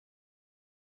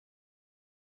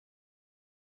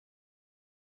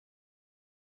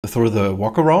through the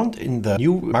walkaround in the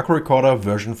new Macro Recorder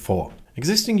version 4.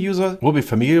 Existing users will be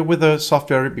familiar with the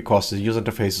software because the user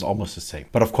interface is almost the same.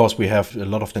 But of course we have a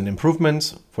lot of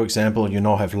improvements. For example, you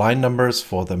now have line numbers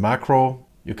for the macro.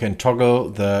 You can toggle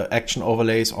the action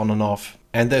overlays on and off.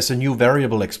 And there's a new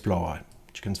variable explorer,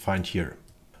 which you can find here.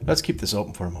 Let's keep this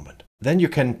open for a moment. Then you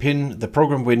can pin the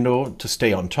program window to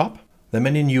stay on top. There are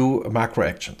many new macro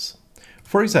actions.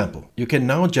 For example, you can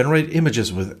now generate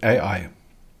images with AI.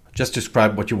 Just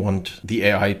describe what you want the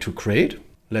AI to create.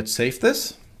 Let's save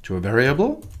this to a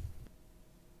variable.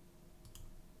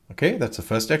 Okay, that's the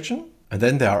first action. And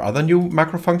then there are other new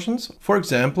macro functions. For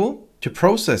example, to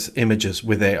process images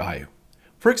with AI.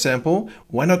 For example,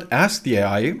 why not ask the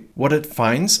AI what it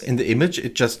finds in the image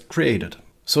it just created?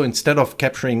 So instead of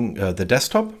capturing the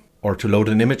desktop or to load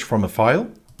an image from a file,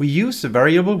 we use the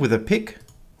variable with a pic,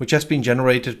 which has been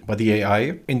generated by the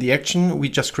AI in the action we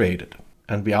just created.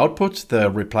 And we output the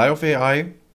reply of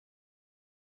AI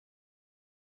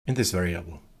in this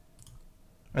variable.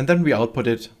 And then we output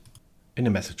it in a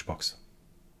message box.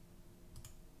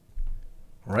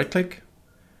 Right-click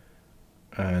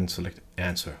and select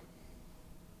Answer.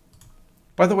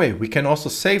 By the way, we can also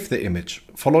save the image.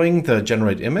 Following the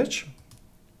generate image,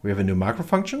 we have a new macro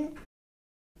function,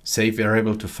 save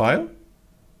variable to file.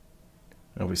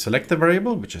 Now we select the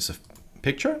variable, which is a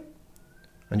picture,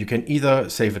 and you can either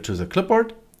save it to the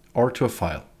clipboard or to a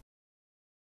file.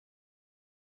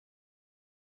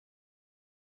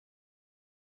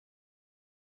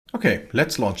 Okay,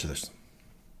 let's launch this.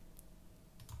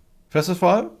 First of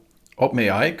all,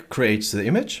 OpenAI creates the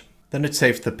image, then it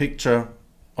saves the picture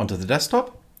onto the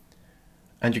desktop,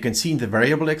 and you can see in the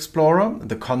variable explorer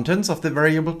the contents of the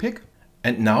variable pic.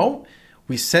 And now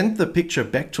we send the picture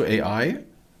back to AI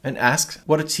and ask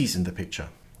what it sees in the picture.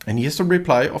 And here's the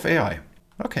reply of AI.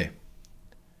 Okay.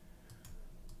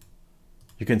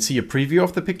 You can see a preview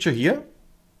of the picture here.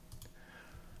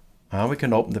 Now we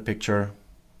can open the picture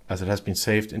as it has been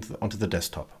saved onto the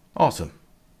desktop. Awesome.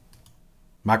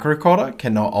 Macro Recorder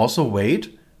can now also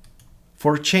wait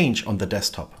for a change on the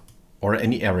desktop or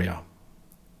any area.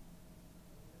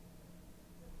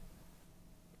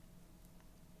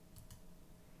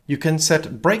 You can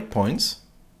set breakpoints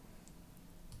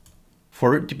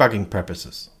for debugging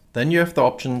purposes. Then you have the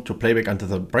option to playback until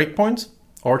the breakpoints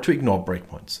or to ignore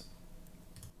breakpoints.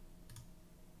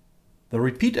 The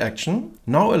repeat action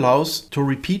now allows to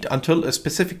repeat until a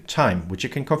specific time, which you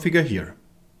can configure here.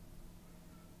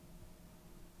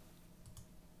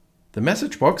 The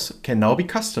message box can now be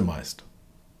customized.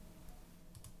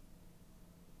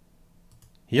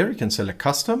 Here you can select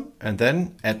custom and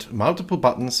then add multiple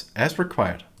buttons as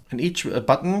required. And each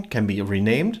button can be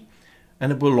renamed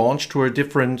and it will launch to a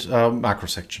different macro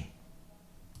section.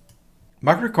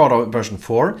 Macro Recorder version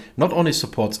 4 not only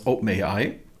supports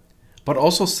OpenAI, but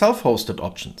also self-hosted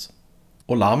options.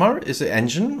 Ollama is an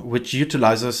engine which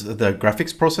utilizes the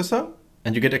graphics processor,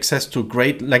 and you get access to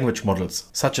great language models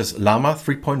such as Llama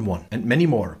 3.1 and many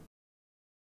more.